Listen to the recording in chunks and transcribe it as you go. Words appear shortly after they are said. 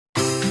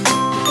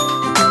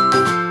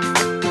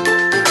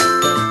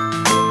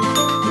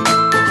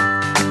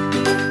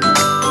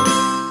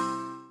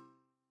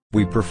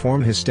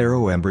perform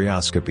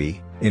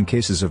hystero-embryoscopy, in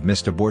cases of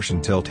missed abortion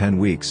till 10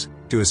 weeks,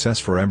 to assess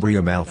for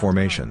embryo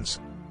malformations.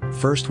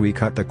 First we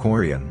cut the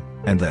chorion,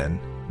 and then,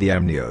 the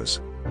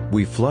embryos.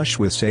 We flush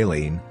with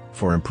saline,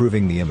 for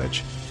improving the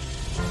image.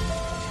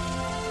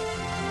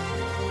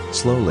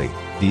 Slowly,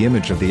 the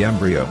image of the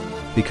embryo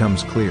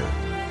becomes clear.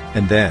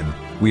 And then,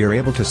 we are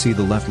able to see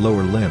the left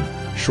lower limb,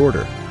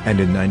 shorter, and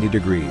in 90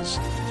 degrees.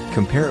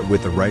 Compare it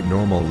with the right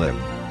normal limb.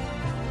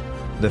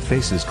 The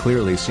face is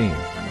clearly seen,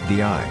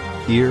 the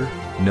eye, ear,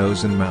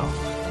 nose and mouth.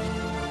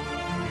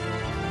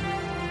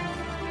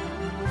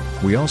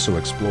 We also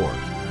explore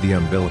the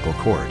umbilical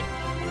cord.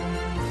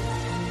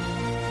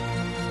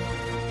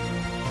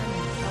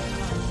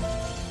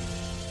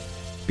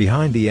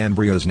 Behind the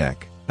embryo's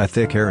neck, a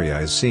thick area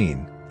is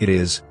seen. It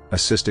is a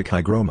cystic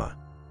hygroma.